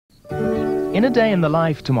In A Day in the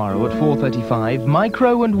Life tomorrow at 4:35,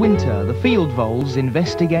 Micro and Winter, the field voles,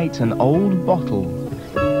 investigate an old bottle.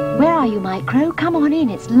 Where are you, Micro? Come on in,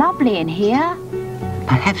 it's lovely in here.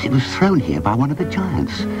 Perhaps it was thrown here by one of the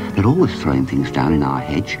giants. They're always throwing things down in our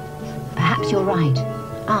hedge. Perhaps you're right.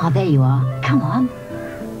 Ah, there you are. Come on.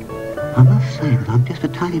 I must say that I'm just a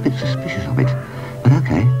tiny bit suspicious of it. But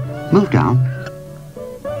okay, move down.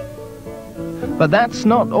 But that's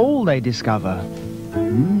not all they discover.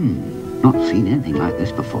 Not seen anything like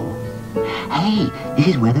this before. Hey, this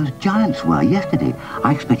is where those giants were yesterday.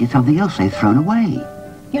 I expected something else they'd thrown away.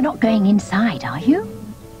 You're not going inside, are you?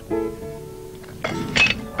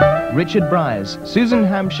 Richard Bryars, Susan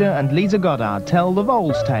Hampshire and Lisa Goddard tell the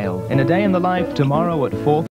vole's tale in A Day in the Life tomorrow at 4:35.